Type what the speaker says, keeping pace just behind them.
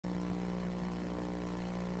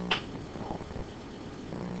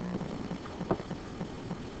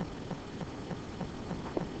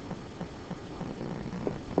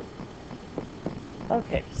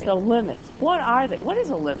Okay, so limits. What are they? What is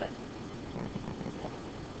a limit?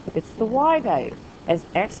 It's the y value. As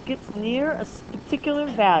x gets near a particular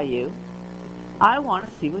value, I want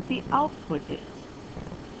to see what the output is.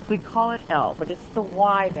 We call it L, but it's the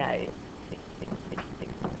y value.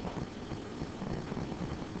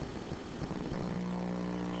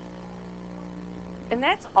 And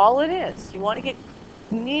that's all it is. You want to get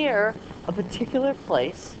near a particular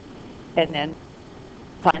place and then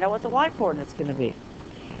find out what the y coordinate's going to be.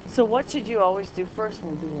 So what should you always do first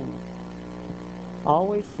when we do limits?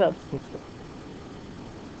 Always substitute.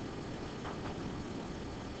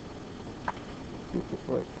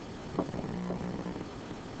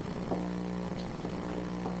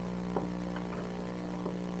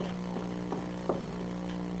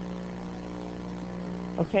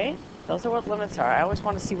 Okay? Those are what limits are. I always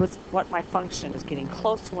want to see what my function is getting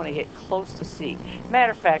close to when I get close to C.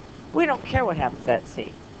 Matter of fact, we don't care what happens at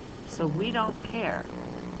C. So we don't care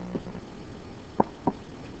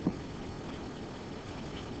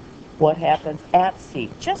what happens at C,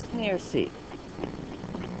 just near C.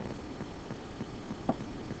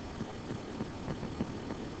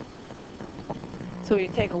 So you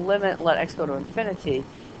take a limit, let x go to infinity.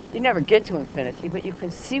 You never get to infinity, but you can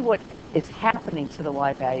see what is happening to the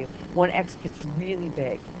y value when x gets really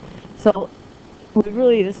big. So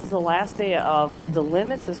this is the last day of the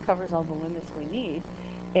limits. This covers all the limits we need.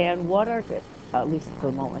 And what are the, at least for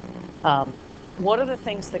the moment, what are the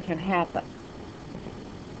things that can happen?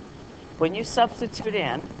 When you substitute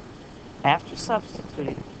in, after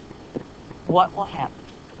substituting, what will happen?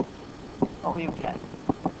 What will you get?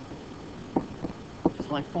 There's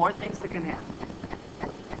only 4 things that can happen.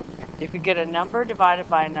 You could get a number divided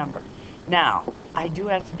by a number. Now, I do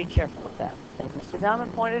have to be careful with that. As Mr.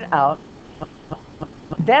 Diamond pointed out,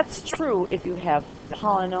 that's true if you have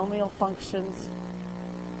polynomial functions,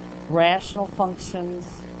 rational functions.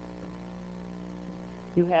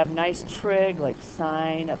 You have nice trig like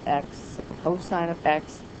sine of x, cosine of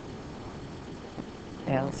x.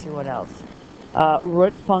 Yeah, let's see what else.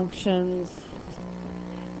 Root functions,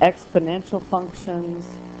 exponential functions,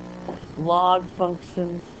 log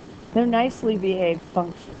functions. They're nicely behaved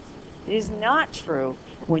functions. It is not true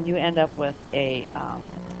when you end up with a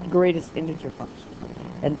greatest integer function.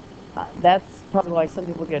 And that's probably why some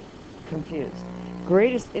people get confused.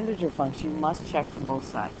 Greatest integer function, you must check from both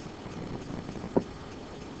sides.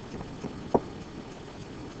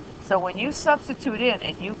 So when you substitute in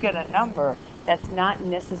and you get a number, that's not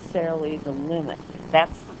necessarily the limit.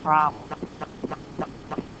 That's the problem.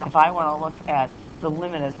 If I want to look at the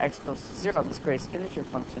limit as x goes to 0, this greatest integer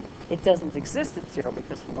function, it doesn't exist at 0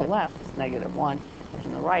 because from the left it's -1, and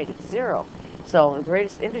from the right it's 0. So the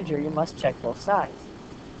greatest integer, you must check both sides.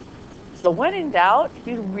 So when in doubt, if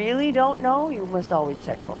you really don't know, you must always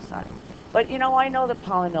check both sides. But you know, I know that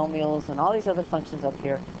polynomials and all these other functions up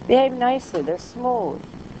here behave nicely. They're smooth.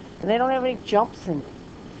 And they don't have any jumps in them.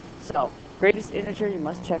 So, greatest integer, you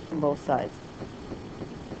must check from both sides.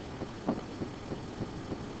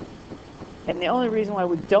 And the only reason why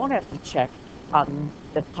we don't have to check on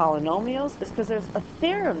the polynomials is because there's a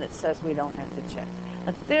theorem that says we don't have to check.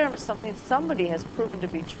 A theorem is something somebody has proven to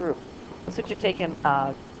be true. That's what you take in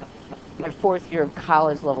my 4th year of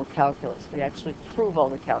college level calculus. We actually prove all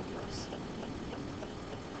the calculus.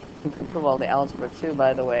 You can prove all the algebra too,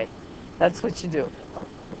 by the way. That's what you do.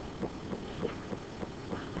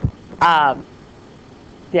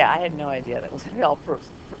 Yeah, I had no idea that was all proofs.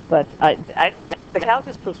 But the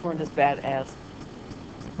calculus proofs weren't as bad as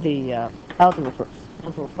the algebra proofs.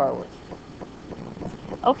 Those were far worse.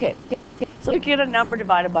 Okay, so we get a number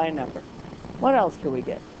divided by a number. What else can we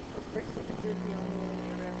get?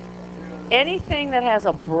 Anything that has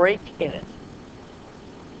a break in it.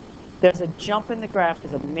 There's a jump in the graph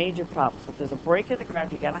is a major problem. So if there's a break in the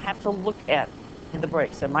graph, you're going to have to look at the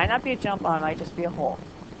breaks. There might not be a jump on it, might just be a hole.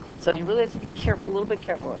 So you really have to be careful, a little bit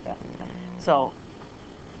careful with that. So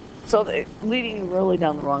leading you really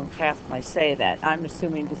down the wrong path when I say that, I'm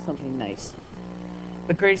assuming just something nice.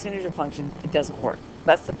 The greatest integer function, it doesn't work.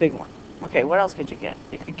 That's the big one. Okay, what else could you get?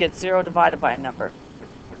 You could get 0 divided by a number.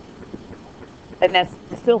 And that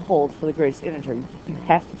still holds for the greatest integer. You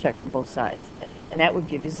have to check from both sides. And that would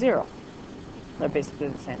give you 0. They're basically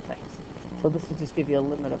the same things. So this would just give you a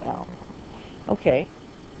limit of L. Okay.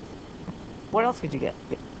 What else could you get?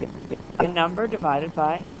 A number divided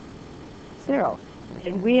by 0.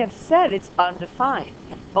 And we have said it's undefined.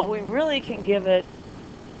 But we really can give it,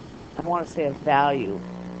 I want to say a value.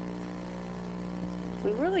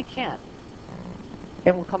 We really can.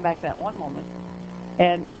 And we'll come back to that one moment.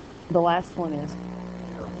 And the last one is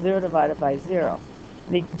 0 divided by 0.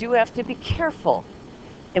 And you do have to be careful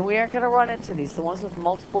And we aren't going to run into these, the ones with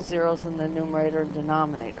multiple zeros in the numerator and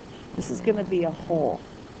denominator. This is going to be a whole.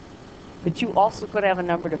 But you also could have a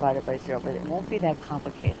number divided by 0, but it won't be that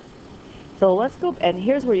complicated. So let's go, and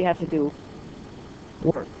here's where you have to do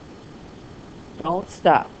work. Don't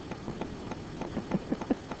stop.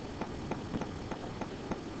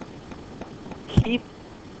 Keep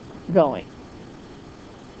going.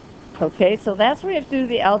 Okay, so that's where you have to do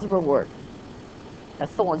the algebra work.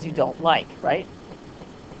 That's the ones you don't like, right?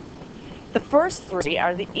 The first 3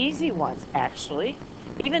 are the easy ones, actually.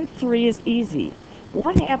 Even 3 is easy.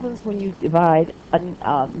 What happens when you divide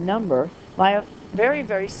a number by a very,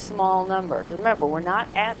 very small number? Remember, we're not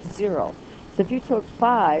at 0. So if you took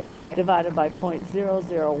 5 divided by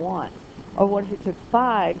 0.0001, or what if you took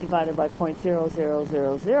 5 divided by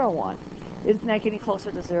 0.00001, isn't that getting closer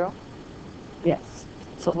to 0? Yes.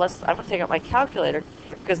 So I'm going to take out my calculator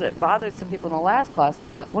because it bothered some people in the last class.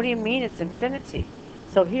 What do you mean it's infinity?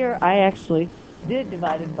 So here I actually did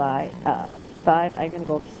divide it by 5. I'm going to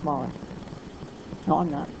go up smaller. No,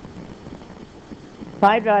 I'm not.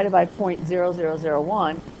 5 divided by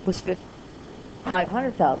 0.0001 was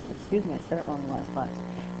 500,000. Excuse me, I said it wrong in the last class.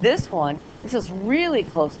 This is really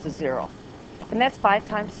close to 0. And that's 5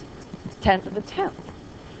 times 10 to the 10th.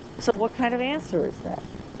 So what kind of answer is that?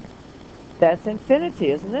 That's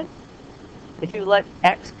infinity, isn't it? If you let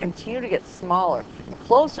x continue to get smaller,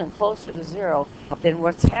 closer and closer to 0, then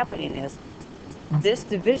what's happening is this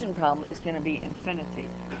division problem is going to be infinity.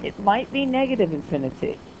 It might be negative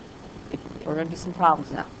infinity. We're going to do some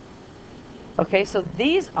problems now. Okay, so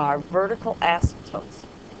these are vertical asymptotes.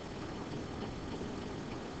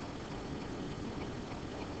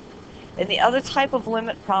 And the other type of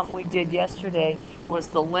limit problem we did yesterday was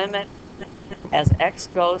the limit as x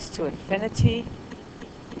goes to infinity.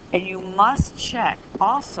 And you must check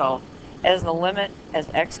also as the limit as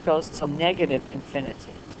x goes to negative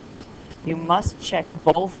infinity. You must check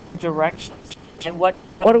both directions. And what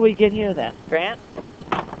do we get here then? Grant?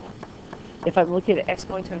 If I'm looking at x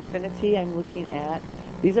going to infinity, I'm looking at,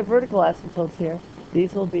 these are vertical asymptotes here.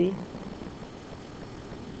 These will be,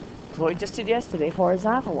 what we just did yesterday,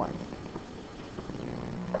 horizontal ones.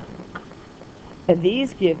 And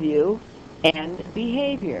these give you end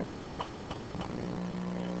behavior.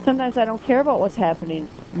 Sometimes I don't care about what's happening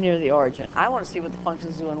near the origin. I want to see what the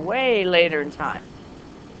function's doing way later in time.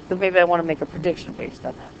 So maybe I want to make a prediction based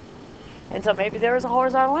on that. And so maybe there is a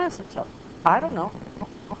horizontal asymptote. I don't know.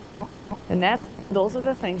 And those are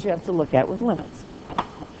the things you have to look at with limits.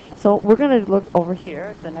 So we're going to look over here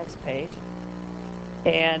at the next page.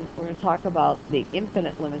 And we're going to talk about the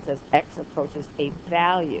infinite limits as x approaches a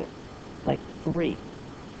value, like 3.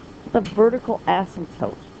 The vertical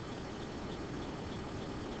asymptote.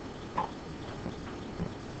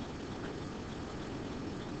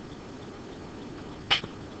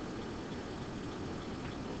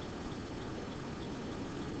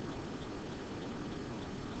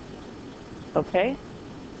 Okay?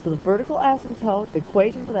 So the vertical asymptote, the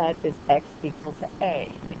equation for that is x equals to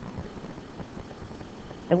a.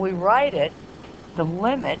 And we write it, the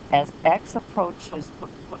limit, as x approaches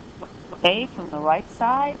a from the right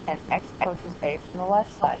side and x approaches a from the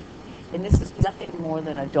left side. And this is nothing more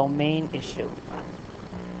than a domain issue.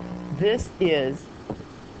 This is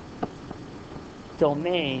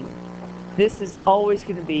domain. This is always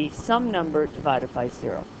going to be some number divided by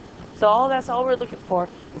 0. So that's all we're looking for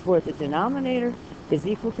is where the denominator is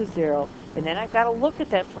equal to 0, and then I've got to look at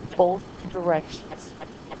that from both directions.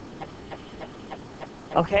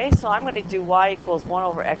 Okay, so I'm going to do y equals 1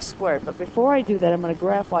 over x squared, but before I do that, I'm going to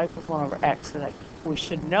graph y equals 1 over x, because we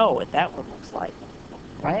should know what that one looks like,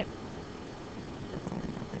 right?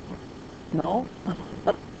 No?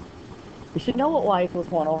 We should know what y equals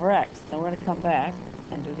 1 over x. Then we're going to come back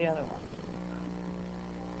and do the other one.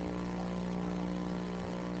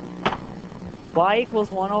 Y equals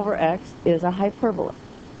 1 over x is a hyperbola.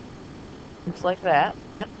 Looks like that.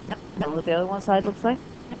 And what the other one side looks like?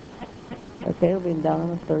 Okay, it'll be down in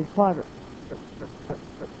the third quadrant.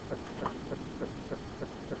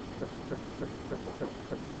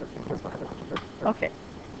 Okay.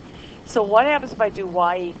 So what happens if I do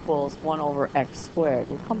y equals 1 over x squared?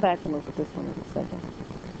 We'll come back and look at this one in a second.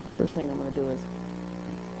 First thing I'm going to do is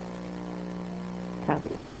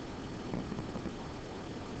copy.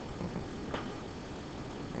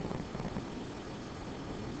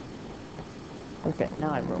 Okay,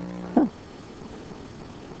 now I have room.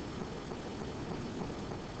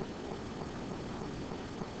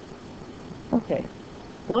 Okay,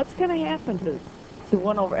 what's going to happen to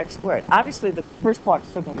 1 over x squared? Obviously, the first part is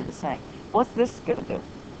still going to be the same. What's this going to do?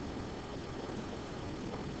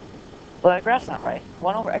 Well, that graph's not right.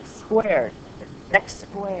 1 over x squared. x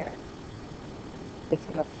squared. It's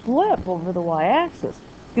going to flip over the y-axis.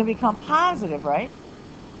 It's going to become positive, right?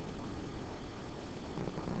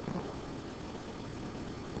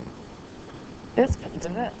 It's going to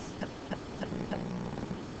do this.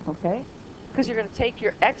 Okay? Because you're going to take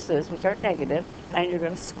your x's, which are negative, and you're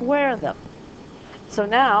going to square them. So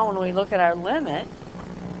now, when we look at our limit,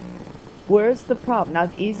 where's the problem? Now,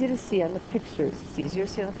 it's easy to see on the pictures. It's easier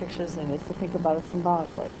to see on the pictures than it is to think about it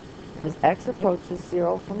symbolically. As x approaches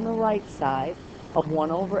 0 from the right side of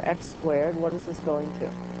 1 over x squared, what is this going to?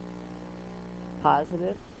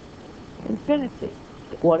 Positive infinity.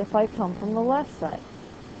 What if I come from the left side?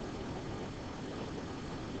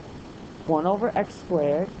 1 over x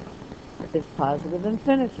squared is positive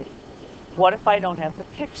infinity. What if I don't have the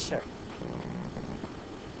picture?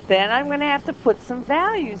 Then I'm going to have to put some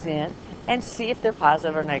values in and see if they're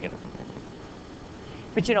positive or negative.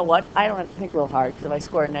 But you know what? I don't have to think real hard, because if I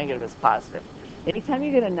square a negative, it's positive. Anytime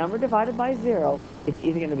you get a number divided by 0, it's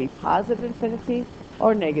either going to be positive infinity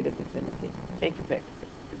or negative infinity. Take your pick.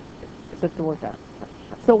 It's just to work out.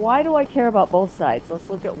 So why do I care about both sides? Let's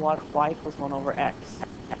look at what y equals 1 over x.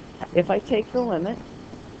 If I take the limit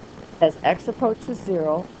as x approaches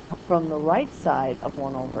 0 from the right side of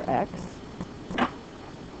 1 over x,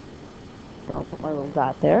 I'll put my little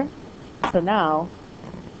dot there. So now,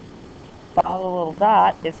 follow the little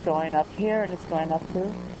dot, it's going up here, and it's going up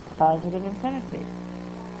to positive infinity.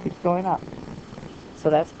 It's going up. So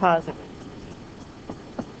that's positive.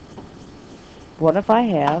 What if I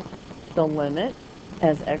have the limit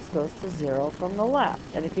as x goes to 0 from the left?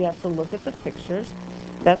 And if you have to look at the pictures,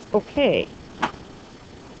 that's okay.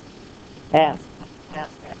 Ask.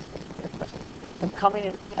 I'm coming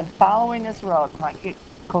in, I'm following this road. I get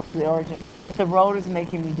close to the origin. The road is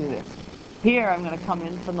making me do this. Here, I'm going to come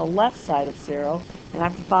in from the left side of 0, and I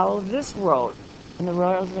have to follow this road. And the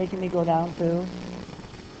road is making me go down to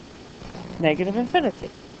negative infinity.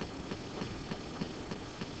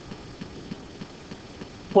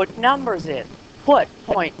 Put numbers in. Put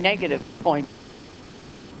point negative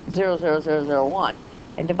 0.00001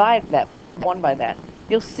 and divide that 1 by that.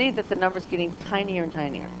 You'll see that the number's getting tinier and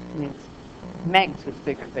tinier. I mean, it's magnitude's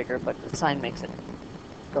bigger and bigger, but the sign makes it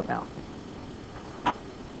go down.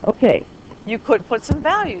 Okay, you could put some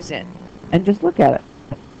values in and just look at it.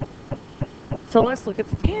 So let's look at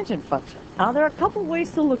the tangent function. Now there are a couple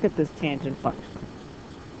ways to look at this tangent function.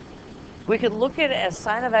 We could look at it as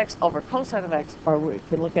sine of x over cosine of x, or we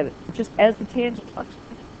could look at it just as the tangent function.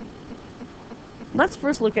 Let's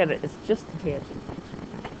first look at it as just the tangent function.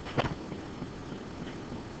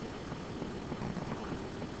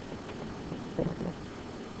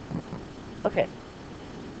 Okay.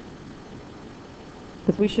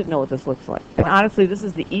 Because we should know what this looks like. And honestly, this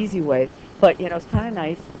is the easy way, but you know, it's kind of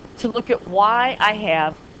nice to look at why I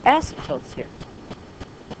have asymptotes here.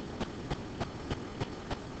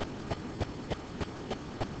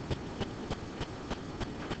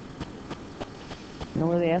 You know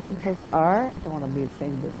where the asymptotes are? I don't want to be the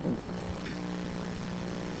same distance.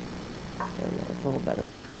 There we go, it's a little better.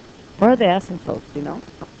 Where are the asymptotes, do you know?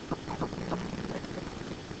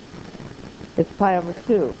 It's pi over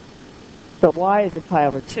 2. So why is it pi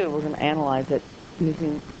over 2? We're going to analyze it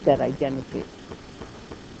using that identity.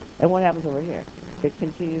 And what happens over here? It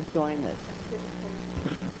continues going this.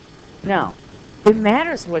 Now, it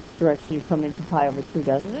matters which direction you come into pi over 2,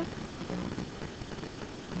 doesn't it?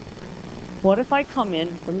 What if I come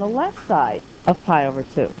in from the left side of pi over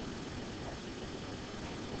 2?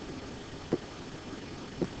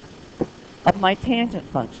 Of my tangent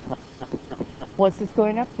function. What's this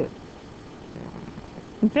going up to?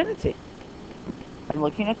 Infinity. I'm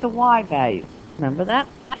looking at the y value. Remember that?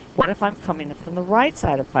 What if I'm coming in from the right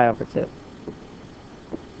side of pi over 2?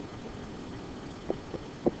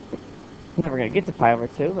 I'm never going to get to pi over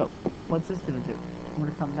 2, but what's this going to do? I'm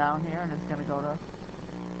going to come down here, and it's going to go to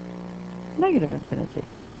negative infinity.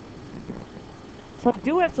 So I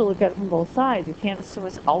do have to look at it from both sides. You can't assume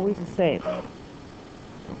it's always the same.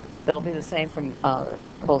 It'll be the same from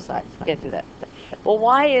both sides. You can't do that. Well,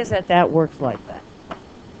 why is it that works like that?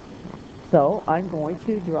 So I'm going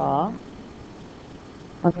to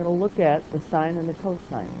I'm going to look at the sine and the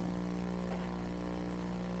cosine.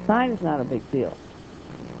 Sine is not a big deal.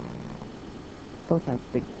 Cosine's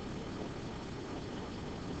a big deal.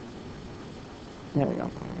 There we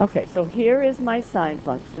go. Okay, so here is my sine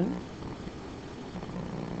function.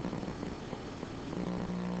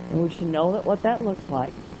 And we should know what that looks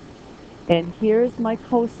like. And here's my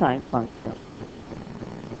cosine function.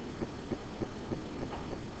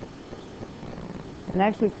 And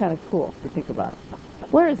actually it's kind of cool to think about.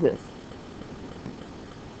 Where is this?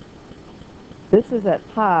 This is at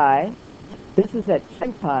pi This is at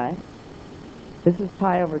 2 pi. This is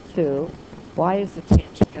pi over 2. Why is the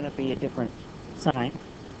tangent going to be a different sign?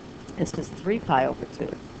 It's just 3 pi over 2.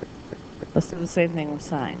 Let's do the same thing with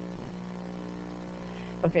sine.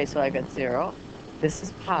 Okay, so I got 0. This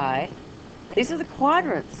is pi. These are the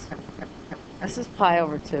quadrants. This is pi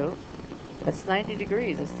over 2. That's 90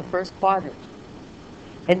 degrees. It's the first quadrant.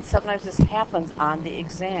 And sometimes this happens on the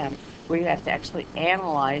exam where you have to actually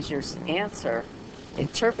analyze your answer,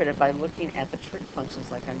 interpret it by looking at the trig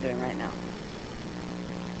functions like I'm doing right now.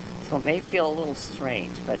 So it may feel a little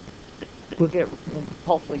strange, but we'll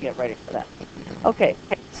hopefully get ready for that. Okay,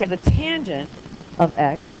 so the tangent of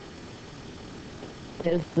x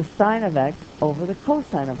is the sine of x over the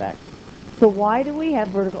cosine of x. So why do we have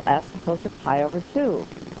vertical asymptotes at pi over 2?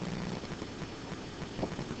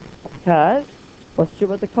 Because, what's true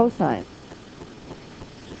about the cosine?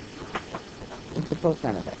 What's the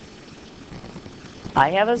cosine of x? I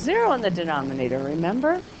have a 0 in the denominator,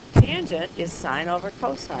 remember? Tangent is sine over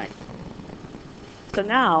cosine. So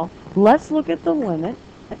now, let's look at the limit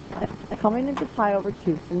coming into pi over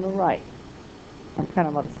 2 from the right. I'm kind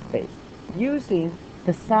of out of space. Using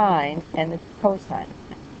the sine and the cosine.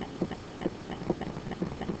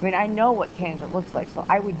 I mean, I know what tangent looks like, so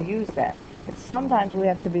I would use that. But sometimes we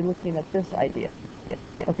have to be looking at this idea.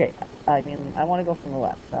 Okay, I mean, I want to go from the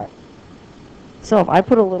left, sorry. So if I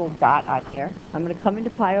put a little dot on here, I'm going to come into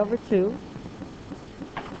pi over 2.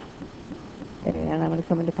 And I'm going to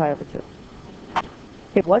come into pi over 2.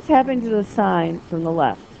 Okay, what's happening to the sign from the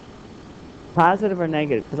left? Positive or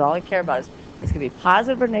negative? Because all I care about is it's going to be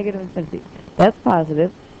positive or negative infinity. That's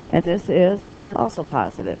positive, and this is also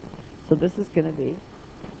positive. So this is going to be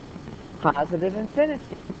positive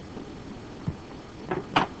infinity.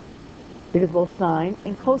 Because both sine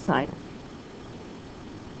and cosine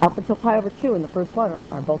up until pi over 2 in the first quadrant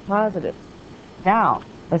are both positive. Now,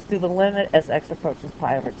 let's do the limit as x approaches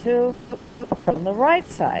pi over 2 from the right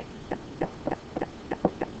side.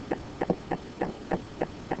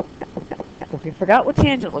 If you forgot what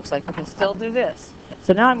tangent looks like, we can still do this.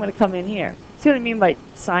 So now I'm going to come in here. See what I mean by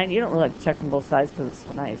sine? You don't really have to check from both sides because it's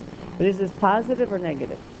so nice. But is this positive or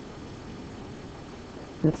negative?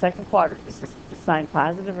 In the second quadrant, is this sine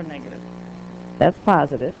positive or negative? That's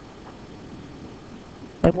positive.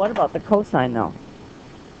 And what about the cosine, though?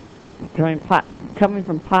 Coming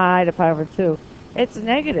from pi to pi over 2, it's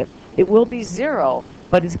negative. It will be 0,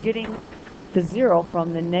 but it's getting to 0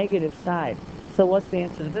 from the negative side. So what's the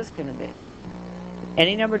answer to this going to be?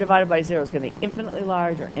 Any number divided by 0 is going to be infinitely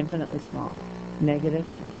large or infinitely small. Negative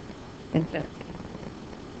infinity.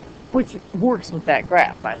 Which works with that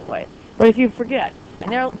graph, by the way. But if you forget,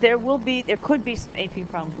 and there could be some AP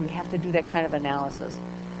problems where you have to do that kind of analysis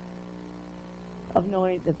of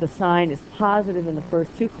knowing that the sine is positive in the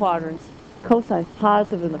first 2 quadrants, cosine is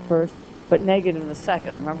positive in the first, but negative in the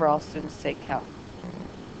second. Remember, all students take calc.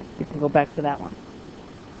 You can go back to that one.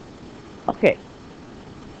 Okay,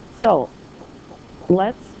 so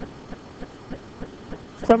let's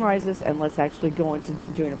summarize this and let's actually go into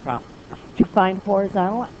doing a problem. To find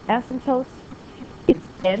horizontal asymptotes, it's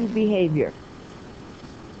end behavior.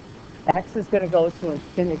 X is going to go to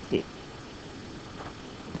infinity.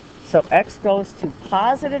 So x goes to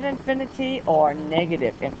positive infinity or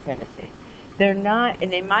negative infinity. They're not,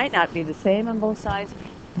 and they might not be the same on both sides.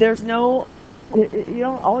 There's no, you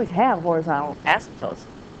don't always have horizontal asymptotes.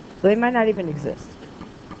 So they might not even exist.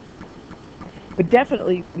 But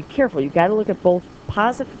definitely be careful. You've got to look at both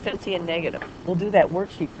positive infinity and negative. We'll do that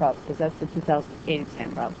worksheet problem because that's the 2008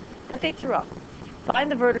 exam problem that they threw up. Find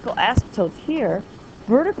the vertical asymptotes here.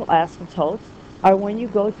 Vertical asymptotes are when you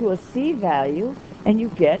go to a C value and you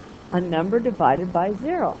get a number divided by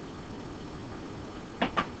 0.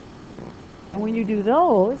 And when you do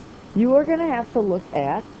those, you are going to have to look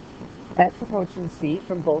at x approaching C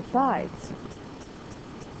from both sides.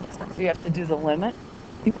 So you have to do the limit.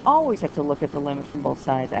 You always have to look at the limit from both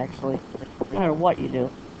sides, actually, no matter what you do.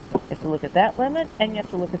 You have to look at that limit, and you have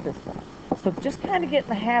to look at this limit. So just kind of get in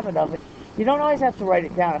the habit of it. You don't always have to write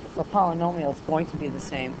it down. If it's a polynomial, it's going to be the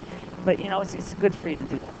same. But, you know, it's good for you to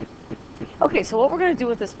do that. Okay, so what we're going to do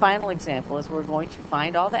with this final example is we're going to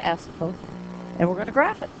find all the asymptotes, and we're going to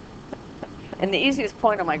graph it. And the easiest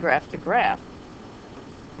point on my graph to graph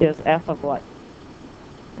is f of what?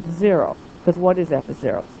 0. Because what is f of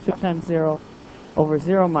 0? It's 2 times 0 over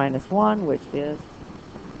 0 minus 1, which is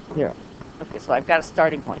 0. Okay, so I've got a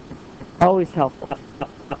starting point. Always helpful.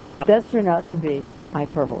 Does turn out to be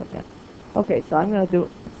hyperbola again. Okay, so I'm going to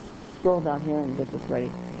scroll down here and get this ready.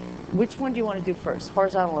 Which one do you want to do first,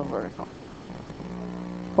 horizontal or vertical?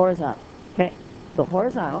 Horizontal. Okay, so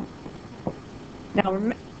horizontal.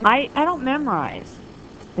 Now, I don't memorize.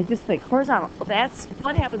 I just think horizontal. That's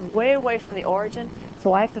what happens way away from the origin.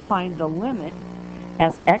 So I have to find the limit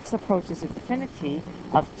as x approaches infinity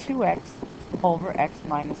of 2x over x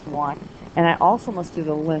minus 1. And I also must do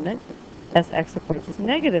the limit as x approaches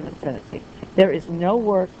negative infinity. There is no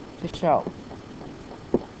work to show.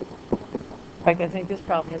 In fact, I think this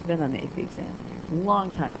problem has been on the AP exam a long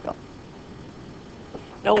time ago.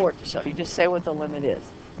 No work to show. You just say what the limit is.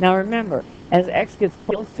 Now remember, as x gets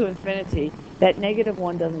close to infinity, that negative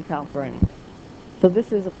 1 doesn't count for anything. So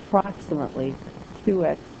this is approximately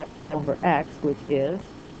 2x over x, which is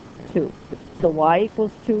 2. So y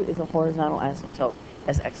equals 2 is a horizontal asymptote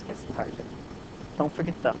as x gets larger. Don't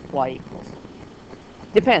forget the y equals.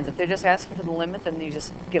 Depends. If they're just asking for the limit, then you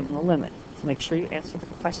just give them the limit. So make sure you answer the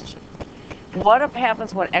question. What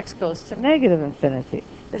happens when x goes to negative infinity?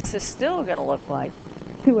 This is still going to look like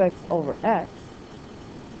 2x over x.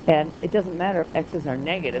 And it doesn't matter if x's are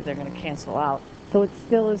negative, they're going to cancel out. So it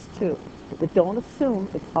still is 2. But don't assume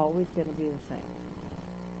it's always going to be the same.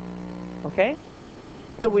 Okay?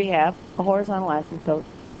 So we have a horizontal asymptote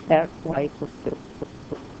at y equals 2.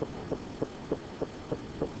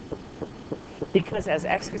 Because as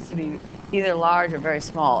x gets to be either large or very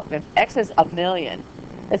small, if x is $1 million,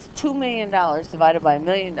 that's $2 million divided by $1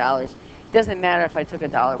 million. It doesn't matter if I took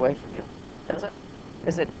 $1 away from you, does it?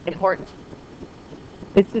 Is it important?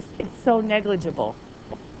 It's so negligible.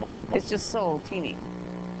 It's just so teeny.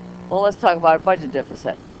 Well, let's talk about a budget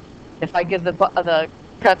deficit. If I give the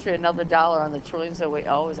country another dollar on the trillions that we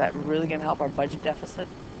owe, is that really going to help our budget deficit?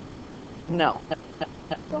 No.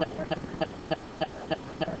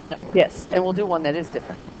 Yes, and we'll do one that is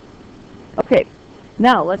different. Okay,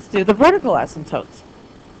 now let's do the vertical asymptotes.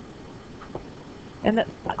 And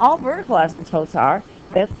all vertical asymptotes are,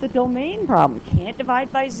 that's the domain problem. Can't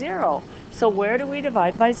divide by 0. So where do we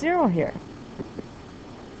divide by 0 here?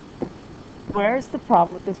 Where's the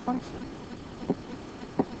problem with this function?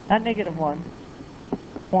 Not negative 1.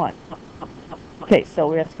 1. Okay, so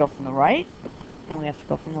we have to go from the right, and we have to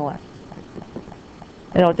go from the left.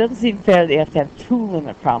 You know, it doesn't seem fair that you have to have 2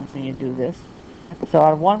 limit problems when you do this. So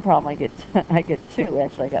out of one problem, I get 2.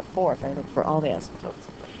 Actually, I got 4 if I look for all the asymptotes.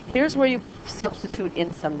 Here's where you substitute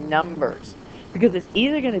in some numbers, because it's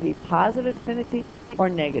either going to be positive infinity or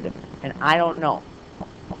negative, and I don't know.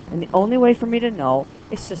 And the only way for me to know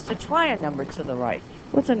is just to try a number to the right.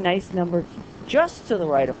 What's a nice number just to the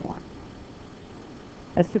right of 1?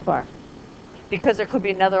 That's too far, because there could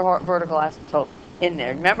be another vertical asymptote in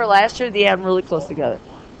there. Remember last year they had them really close together.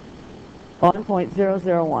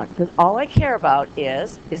 1.001, because all I care about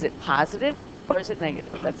is it positive or is it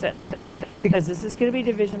negative? That's it. Because this is going to be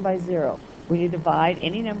division by 0. When you divide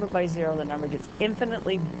any number by 0, the number gets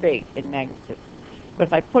infinitely big in magnitude. But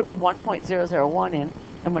if I put 1.001 in,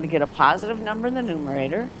 I'm going to get a positive number in the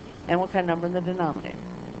numerator, and what kind of number in the denominator?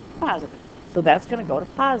 Positive. So that's going to go to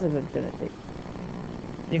positive infinity.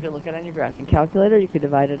 You can look at it on your graphing calculator, you could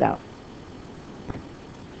divide it out.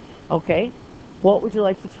 Okay, what would you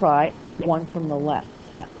like to try? One from the left.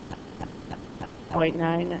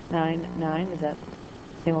 0.999, is that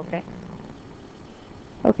seem okay?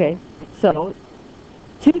 Okay, so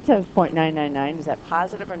 2 times 0.999, is that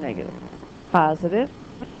positive or negative? Positive.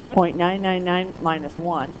 0.999 minus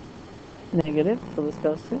 1, negative, so this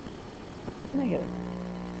goes to negative.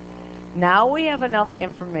 Now we have enough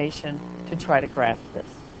information to try to graph this.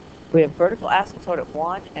 We have vertical asymptote at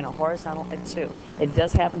 1 and a horizontal at 2. It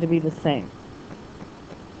does happen to be the same.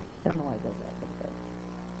 I don't know why it does that.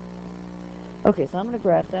 Okay, so I'm going to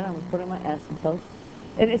graph that. I'm going to put in my asymptotes.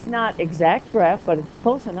 And it's not exact graph, but it's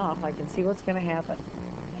close enough. I can see what's going to happen.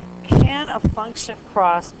 Can a function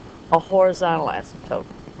cross a horizontal asymptote?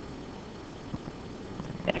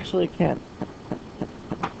 Actually, it can.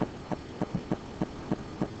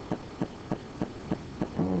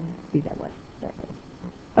 Be that way.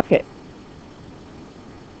 Okay.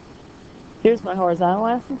 Here's my horizontal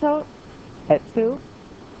asymptote at 2,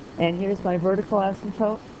 and here's my vertical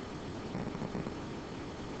asymptote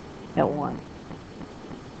at 1.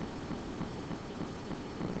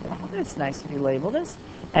 It's nice if you label this.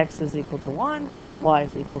 X is equal to 1, y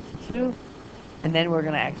is equal to 2, and then we're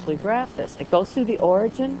going to actually graph this. It goes through the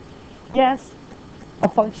origin. Yes, a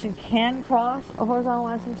function can cross a horizontal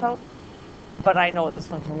asymptote, but I know what this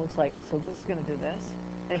function looks like, so this is going to do this.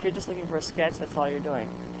 And if you're just looking for a sketch, that's all you're doing.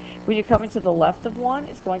 When you're coming to the left of 1,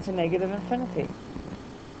 it's going to negative infinity.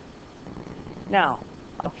 Now,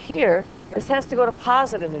 up here, this has to go to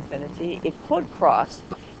positive infinity. It could cross,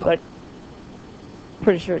 but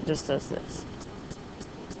pretty sure it just does this.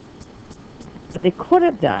 But they could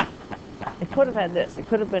have done, it could have had this. It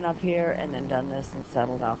could have been up here and then done this and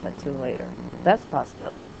settled off at 2 later. That's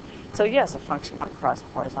possible. So yes, a function can cross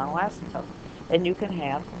horizontal asymptotes. And you can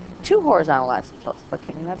have 2 horizontal asymptotes, but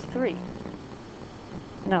can you have 3?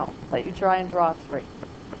 No. Let you try and draw 3.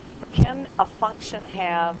 Can a function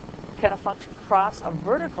cross a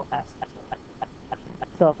vertical asymptote?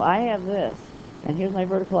 So if I have this, and here's my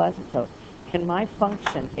vertical asymptote, can my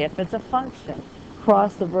function, if it's a function,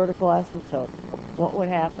 cross the vertical asymptote? What would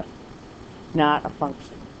happen? Not a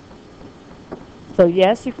function. So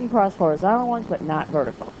yes, you can cross horizontal ones, but not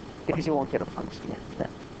vertical, because you won't get a function yet.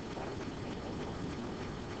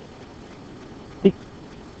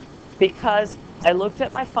 Because I looked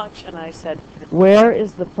at my function and I said, where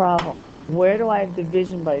is the problem? Where do I have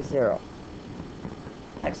division by 0?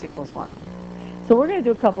 X equals 1. So we're going to do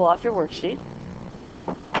a couple off your worksheet.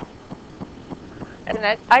 And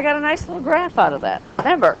I got a nice little graph out of that.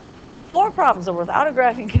 Remember, 4 problems are without a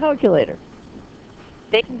graphing calculator.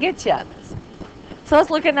 They can get you on this. So let's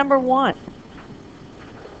look at number 1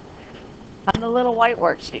 on the little white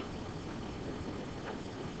worksheet.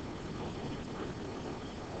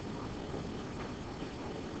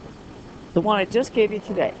 The one I just gave you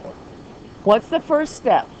today. What's the first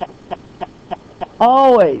step?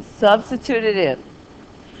 Always substitute it in.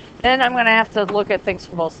 Then I'm going to have to look at things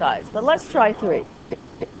from both sides. But let's try 3.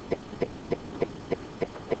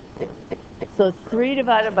 So it's 3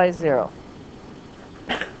 divided by 0.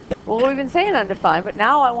 Well, we've been saying undefined, but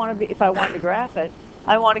now if I want to graph it,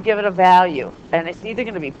 I want to give it a value. And it's either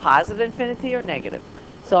going to be positive infinity or negative.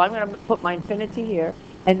 So I'm going to put my infinity here,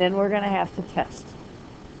 and then we're going to have to test.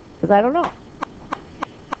 Because I don't know.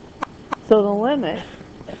 So the limit,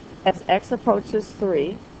 as x approaches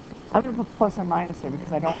 3, I'm going to put plus or minus here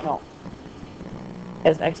because I don't know.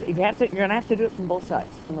 As x, you're going to have to do it from both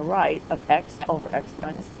sides. From the right of x over x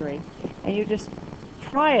minus 3. And you just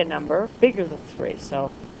try a number bigger than 3.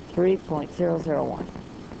 So 3.001.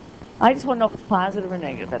 I just want to know if it's positive or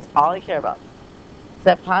negative. That's all I care about. Is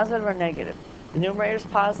that positive or negative? The numerator is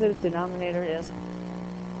positive, denominator is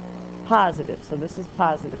positive. So this is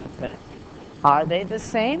positive infinity. Are they the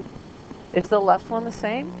same? Is the left one the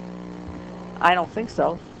same? I don't think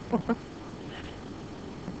so.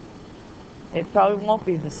 It probably won't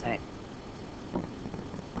be the same.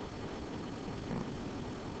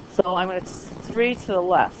 So I'm going to 3 to the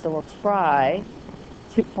left. So we'll try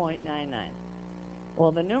 2.99.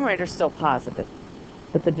 Well, the numerator is still positive,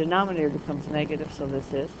 but the denominator becomes negative, so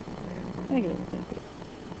this is negative.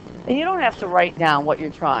 And you don't have to write down what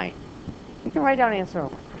you're trying. You can write down answer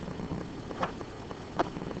only.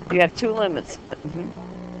 You have 2 limits.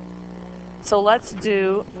 So let's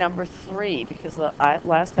do number 3, because the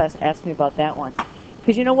last class asked me about that one.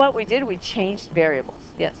 Because you know what we did? We changed variables.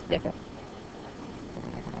 Yes, okay.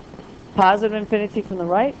 Positive infinity from the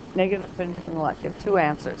right, negative infinity from the left. You have 2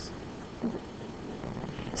 answers.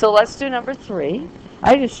 So let's do number 3.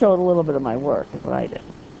 I just showed a little bit of my work, is what I did.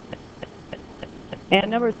 And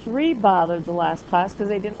number 3 bothered the last class because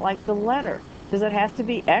they didn't like the letter. Does it have to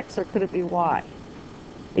be X or could it be Y?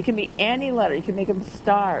 It can be any letter. You can make them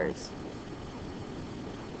stars.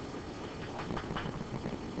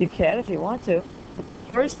 You can if you want to.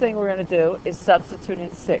 First thing we're going to do is substitute in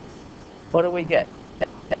 6. What do we get?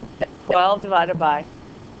 12 divided by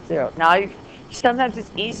 0. Now, sometimes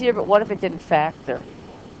it's easier, but what if it didn't factor?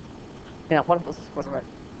 You know, what if it was square root?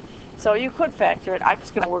 So you could factor it. I'm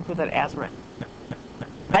just going to work with it as written.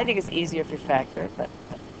 I think it's easier if you factor it. But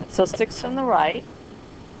so 6 from the right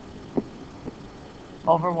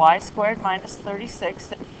over y squared minus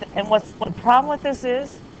 36. And what the problem with this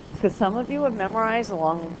is, because some of you have memorized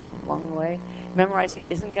along the way, memorizing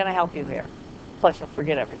isn't going to help you there. Plus, you'll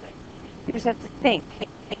forget everything. You just have to think.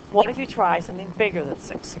 What if you try something bigger than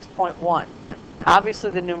 6, 6.1?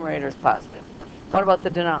 Obviously, the numerator is positive. What about the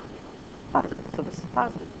denominator? Positive. So this is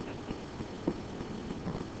positive.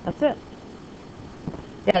 That's it.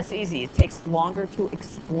 Yeah, it's easy. It takes longer to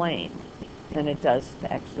explain than it does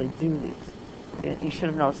to actually do these. You should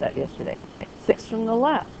have noticed that yesterday. 6 from the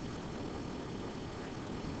left.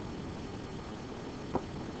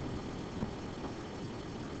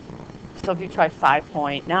 So if you try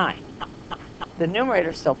 5.9, the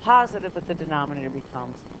numerator is still positive, but the denominator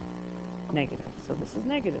becomes negative. So this is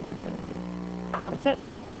negative. That's it.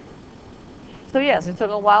 So yes, it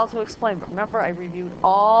took a while to explain, but remember I reviewed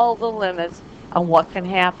all the limits on what can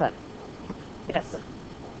happen. Yes?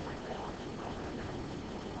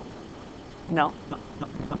 No.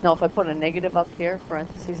 No, if I put a negative up here,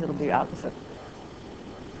 parentheses, it'll be opposite.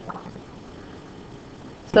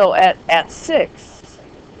 So at 6,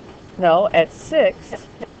 at 6,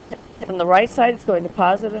 from the right side it's going to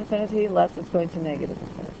positive infinity, left it's going to negative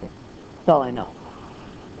infinity. That's all I know.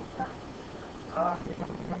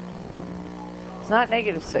 It's not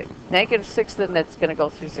negative 6. Negative 6, then that's going to go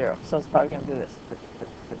through 0. So it's probably going to do this.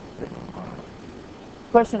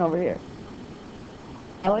 Question over here.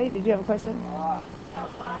 Ellie, did you have a question?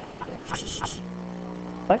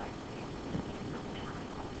 What?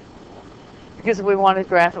 Because if we want to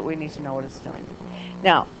graph it, we need to know what it's doing.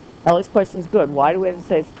 Now, Ellie's question is good. Why do we have to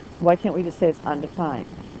say why can't we just say it's undefined?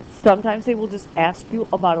 Sometimes they will just ask you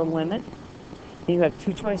about a limit, and you have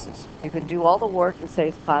two choices. You could do all the work and say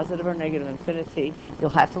it's positive or negative infinity.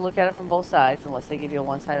 You'll have to look at it from both sides unless they give you a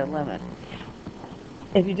one-sided limit.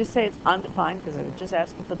 If you just say it's undefined because they're just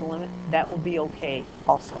asking for the limit, that will be okay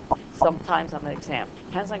also. Sometimes on the exam.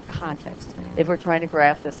 Depends on context. If we're trying to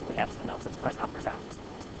graph this, we have to know it's numbers out.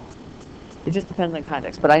 It just depends on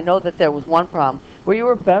context. But I know that there was one problem where you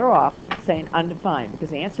were better off saying undefined because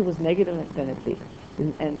the answer was negative infinity.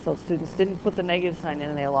 And so students didn't put the negative sign in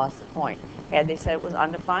and they lost the point. Had they said it was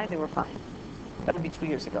undefined, they were fine. That would be 2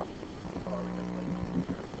 years ago.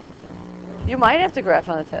 You might have to graph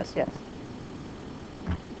on the test, yes.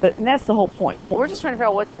 And that's the whole point. We're just trying to figure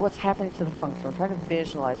out what's happening to the function. We're trying to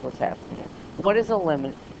visualize what's happening here. What is a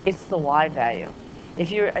limit? It's the y value. If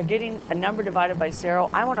you're getting a number divided by 0,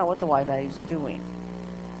 I want to know what the y value is doing.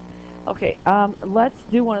 Okay, let's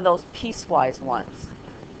do one of those piecewise ones.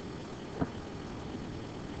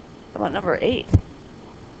 How about number 8?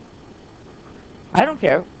 I don't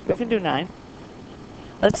care. We can do 9.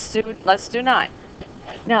 Let's do 9.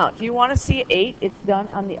 Now, if you want to see 8, it's done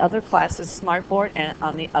on the other class's smartboard and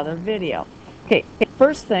on the other video. Okay,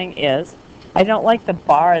 first thing is, I don't like the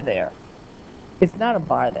bar there. It's not a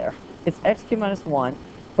bar there. It's x cubed minus 1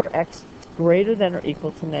 for x greater than or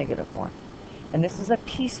equal to negative 1. And this is a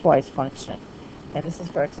piecewise function. And this is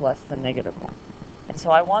for x less than negative 1. And so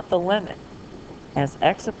I want the limit as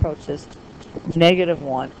x approaches negative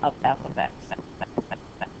 1 of f of x.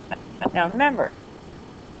 Now remember,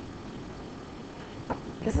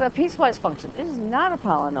 this is a piecewise function. This is not a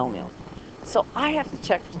polynomial. So I have to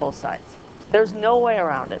check for both sides. There's no way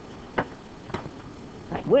around it.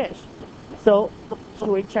 I wish. So should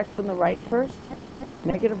we check from the right first?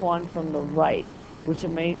 Negative 1 from the right, which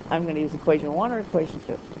I'm going to use equation 1 or equation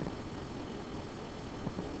 2.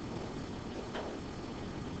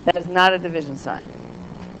 That is not a division sign.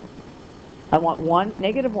 I want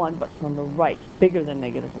negative 1, but from the right, bigger than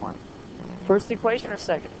negative 1. First equation or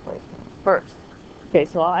second equation? First. Okay,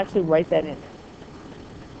 so I'll actually write that in.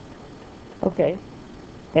 Okay,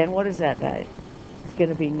 and what is that value? It's going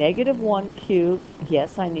to be negative 1 cubed.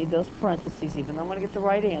 Yes, I need those parentheses, even though I'm going to get the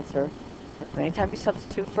right answer. Anytime you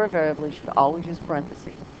substitute for a variable, you should always use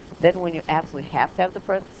parentheses. Then when you absolutely have to have the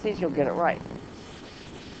parentheses, you'll get it right.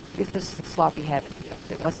 It's just a sloppy habit.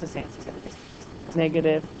 What's this answer going to be?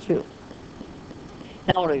 Negative 2.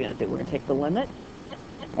 Now what are we going to do? We're going to take the limit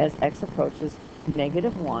as x approaches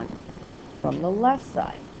negative 1 from the left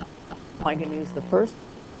side. Am I going to use the first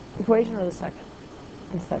equation or the second?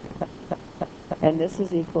 The second. And this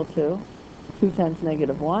is equal to 2 times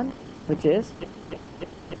negative 1, which is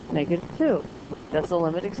negative 2. Does the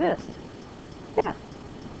limit exist? Yeah.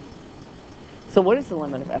 So what is the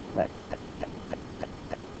limit of f of x?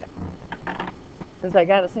 Since I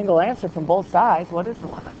got a single answer from both sides, what is the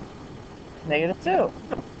limit? Negative 2.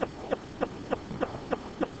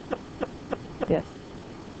 Yes.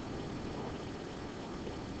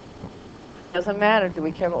 Doesn't matter. Do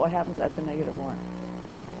we care about what happens at the negative 1?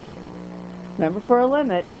 Remember, for a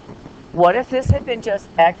limit, what if this had been just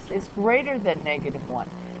x is greater than negative 1?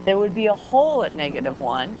 There would be a hole at negative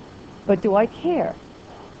 1, but do I care?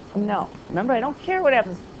 No. Remember, I don't care what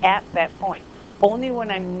happens at that point, only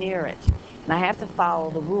when I'm near it. And I have to follow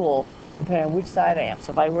the rule depending on which side I am.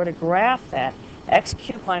 So if I were to graph that, x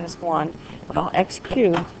cubed minus 1, well, x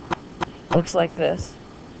cubed looks like this.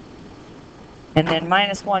 And then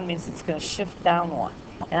minus 1 means it's going to shift down 1.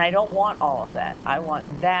 And I don't want all of that. I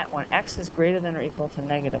want that when x is greater than or equal to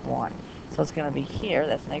negative 1. So it's going to be here.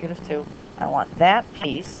 That's negative 2. I want that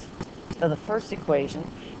piece for the first equation.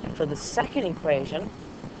 And for the second equation,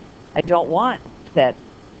 I don't want that.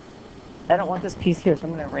 I don't want this piece here, so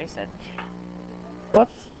I'm going to erase it.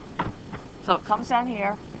 Whoops. So it comes down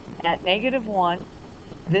here at negative 1.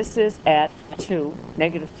 This is at 2,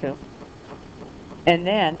 negative 2. And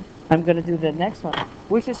then I'm going to do the next one,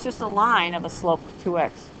 which is just a line of a slope of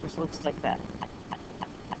 2x, which looks like that.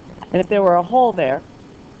 And if there were a hole there,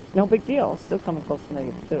 no big deal. It's still coming close to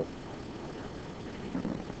negative 2.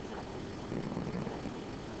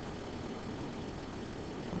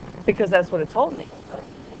 Because that's what it told me.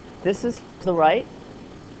 This is the right,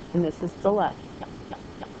 and this is the left.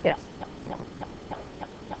 Yeah.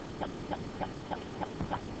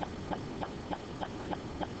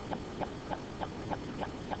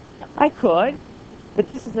 I could.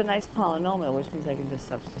 But this is a nice polynomial, which means I can just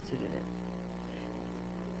substitute it in.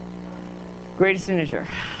 Greatest integer.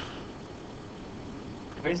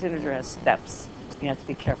 Greatest integer has steps. You have to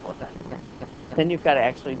be careful with that. Then you've got to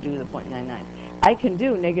actually do the 0.99. I can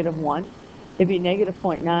do -1. It'd be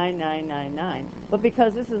 -0.9999. But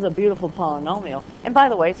because this is a beautiful polynomial, and by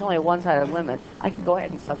the way, it's only a one-sided limit, I can go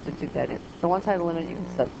ahead and substitute that in. The one-sided limit, you can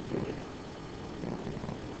substitute it in.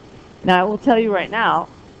 Now, I will tell you right now,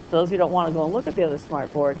 those who don't want to go and look at the other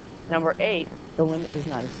smart board, number 8, the limit does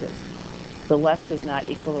not exist. The left does not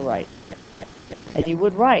equal the right. And you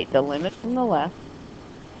would write the limit from the left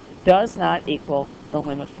does not equal the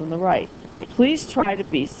limit from the right. Please try to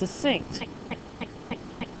be succinct,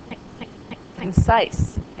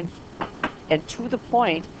 concise, and to the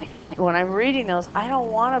point. When I'm reading those, I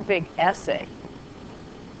don't want a big essay.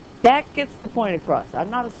 That gets the point across. I'm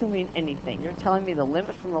not assuming anything. You're telling me the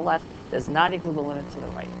limit from the left does not equal the limit to the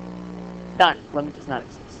right. Done. Limit does not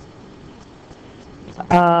exist.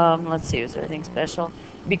 Let's see. Is there anything special?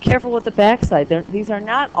 Be careful with the backside. These are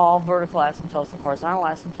not all vertical asymptotes and horizontal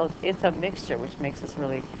asymptotes. It's a mixture, which makes this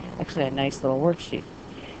really actually a nice little worksheet.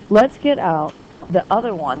 Let's get out the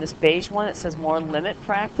other one, this beige one that says more limit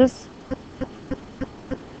practice.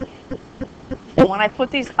 And when I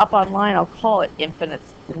put these up online, I'll call it infinite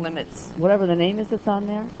limits, whatever the name is that's on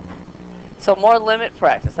there. So more limit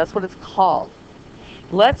practice, that's what it's called.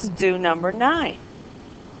 Let's do number 9.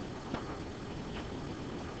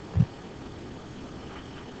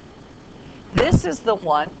 This is the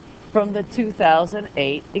one from the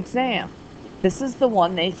 2008 exam. This is the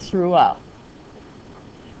one they threw out.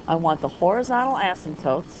 I want the horizontal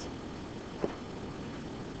asymptotes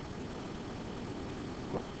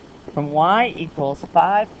from y equals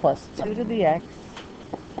 5 plus 2 to the x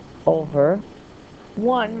over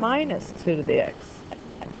 1 minus 2 to the x.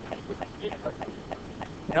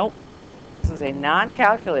 Nope. This is a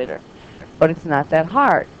non-calculator, but it's not that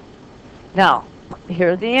hard. Now,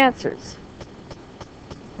 here are the answers.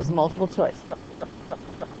 There's multiple choice.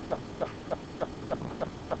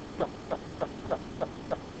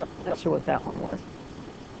 Not sure what that one was.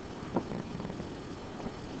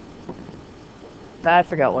 I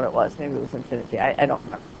forgot what it was. Maybe it was infinity. I don't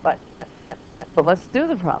remember. But let's do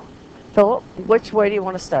the problem. So which way do you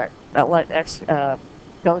want to start? Let x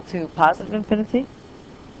go to positive infinity.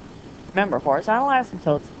 Remember, horizontal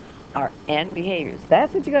asymptotes are end behaviors.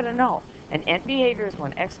 That's what you got to know. And end behavior is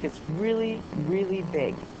when x gets really, really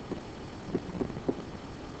big.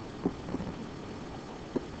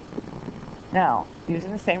 Now,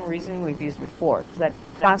 using the same reasoning we've used before, that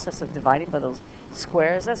process of dividing by those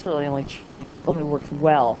squares, that's really only works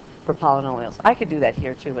well for polynomials. I could do that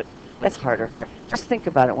here too, but that's harder. Just think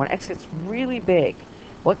about it. When x gets really big,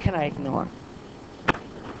 what can I ignore?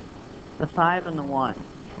 The 5 and the 1.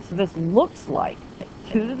 So this looks like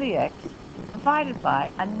 2 to the x divided by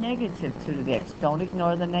a negative 2 to the x. Don't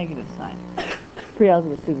ignore the negative sign.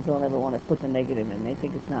 Pre-algebra students don't ever want to put the negative in. They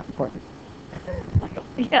think it's not important.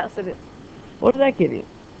 Yes, it is. What did that give you?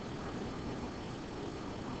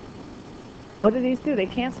 What do these do? They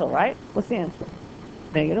cancel, right? What's the answer?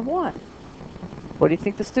 -1. What do you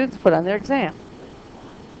think the students put on their exam?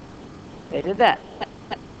 They did that.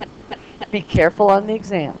 Be careful on the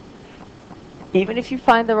exam. Even if you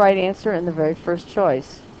find the right answer in the very first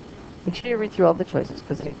choice, make sure you read through all the choices,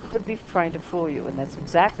 because they could be trying to fool you, and that's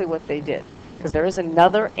exactly what they did. Because there is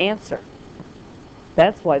another answer.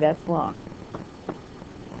 That's why that's wrong.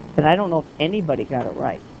 And I don't know if anybody got it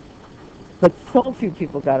right. But so few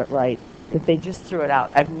people got it right that they just threw it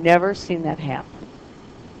out. I've never seen that happen.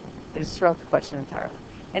 They just threw out the question entirely.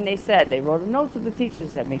 And they said, they wrote a note to the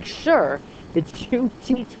teachers that make sure that you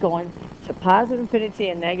teach going to positive infinity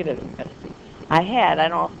and negative infinity. I don't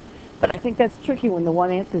know, but I think that's tricky when the one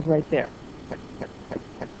answer is right there.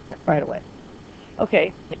 Right away.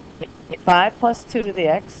 Okay, 5 plus 2 to the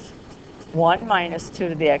x, 1 minus 2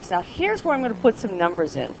 to the x. Now here's where I'm going to put some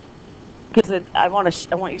numbers in, because I want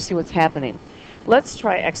you to see what's happening. Let's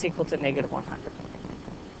try x equal to -100.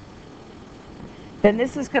 Then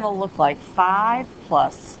this is going to look like 5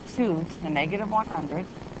 plus 2 to the -100,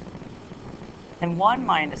 and 1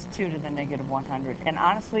 minus 2 to the -100. And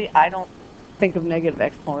honestly, I don't think of negative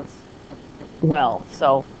exponents well,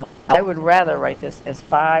 so I would rather write this as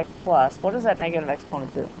 5 plus, what does that negative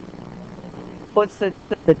exponent do? Puts the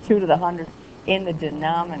 2 to the 100 in the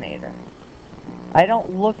denominator. I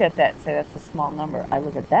don't look at that and say that's a small number. I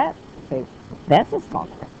look at that and say that's a small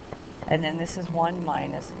number. And then this is 1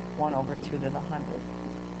 minus 1 over 2 to the 100.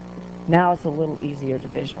 Now it's a little easier to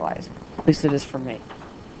visualize. At least it is for me.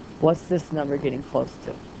 What's this number getting close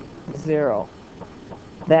to? 0.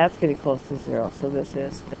 That's getting close to 0. So this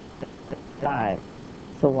is 5.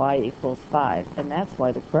 So y equals 5. And that's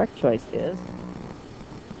why the correct choice is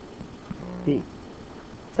B.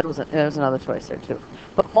 So there's another choice there too.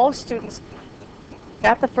 But most students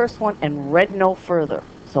got the first one and read no further.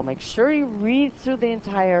 So make sure you read through the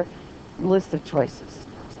entire list of choices.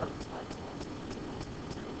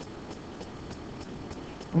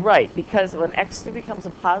 Right, because when x becomes a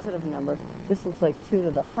positive number, this looks like 2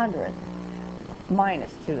 to the 100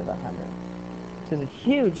 minus 2 to the 100, which is a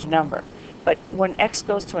huge number. But when x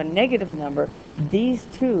goes to a negative number, these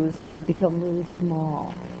 2's become really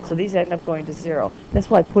small. So these end up going to 0. That's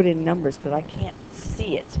why I put in numbers, because I can't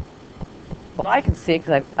see it. Well, I can see it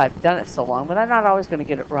because I've done it so long, but I'm not always going to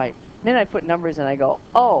get it right. Then I put numbers and I go,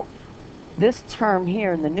 oh, this term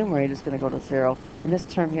here in the numerator is going to go to 0, and this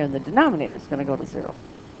term here in the denominator is going to go to 0.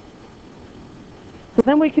 So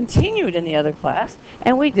then we continued in the other class,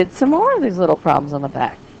 and we did some more of these little problems on the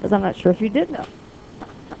back, because I'm not sure if you did know.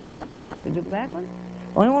 Did you do the back one?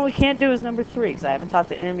 The only one we can't do is number 3, because I haven't taught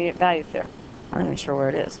the intermediate value there. I'm not even sure where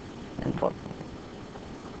it is in the book.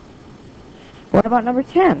 What about number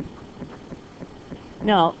 10?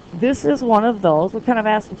 Now, this is one of those. What kind of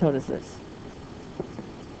asymptote is this?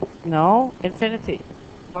 No, infinity.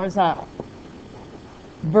 Horizontal.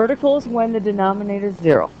 Vertical is when the denominator is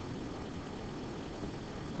 0.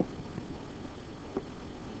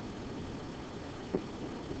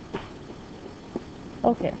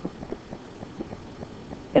 Okay.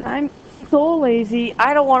 And I'm so lazy,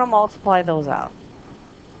 I don't want to multiply those out.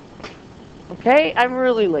 Okay? I'm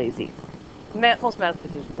really lazy. Most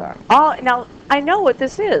mathematicians are. Now, I know what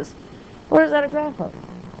this is. What is that a graph of?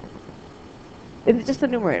 It's just a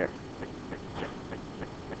numerator.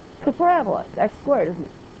 The parabola. X squared, isn't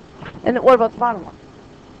it? And what about the bottom one?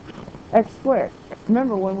 X squared.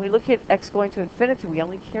 Remember, when we look at x going to infinity, we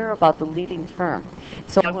only care about the leading term.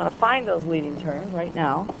 So I'm going to find those leading terms right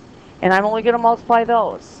now, and I'm only going to multiply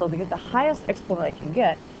those. So to get the highest exponent I can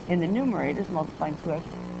get in the numerator is multiplying 2x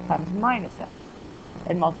times minus x,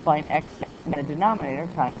 and multiplying x in the denominator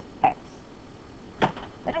times x.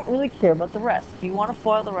 I don't really care about the rest. If you want to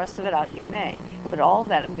FOIL the rest of it out, you may. But all of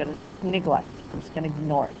that I'm going to neglect. I'm just going to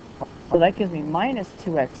ignore it. So that gives me minus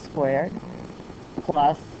 2x squared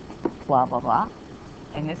plus blah, blah, blah.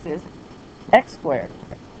 And this is x squared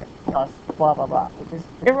plus blah, blah, blah, which is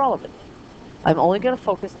irrelevant. I'm only going to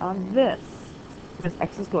focus on this, because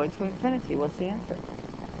x is going to infinity. What's the answer?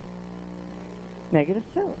 Negative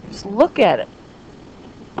 2. Just look at it.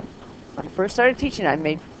 When I first started teaching, I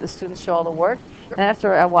made the students show all the work, and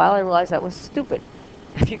after a while I realized that was stupid.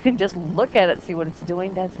 If you can just look at it and see what it's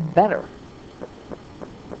doing, that's better.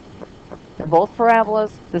 They're both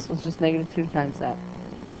parabolas. This was just negative 2 times that.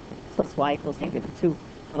 So that's y equals negative 2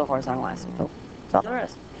 for the horizontal asymptote. That's all there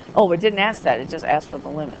is. Oh, it didn't ask that. It just asked for the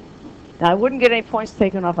limit. Now, I wouldn't get any points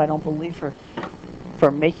taken off, I don't believe,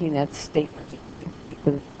 for making that statement,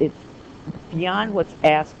 because it's beyond what's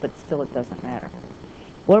asked, but still it doesn't matter.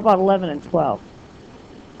 What about 11 and 12?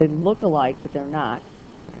 They look alike, but they're not.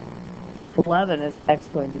 11 is x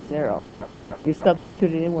going to 0. You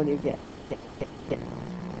substitute it in, what do you get?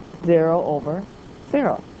 0 over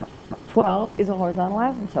 0. 12 is a horizontal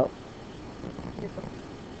asymptote.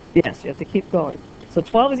 Yes, you have to keep going. So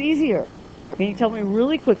 12 is easier. Can you tell me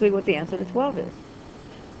really quickly what the answer to 12 is?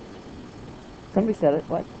 Somebody said it,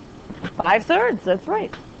 what? 5/3, that's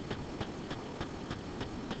right.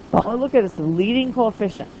 All I look at is the leading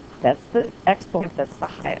coefficient. That's the exponent, that's the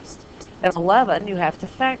highest. And 11, you have to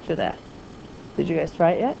factor that. Did you guys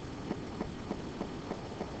try it yet?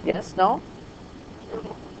 Yes, no?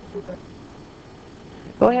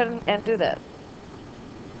 Go ahead and do that.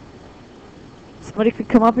 Somebody could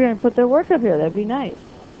come up here and put their work up here. That'd be nice.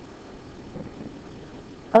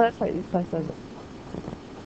 Oh, that's right. These class says it.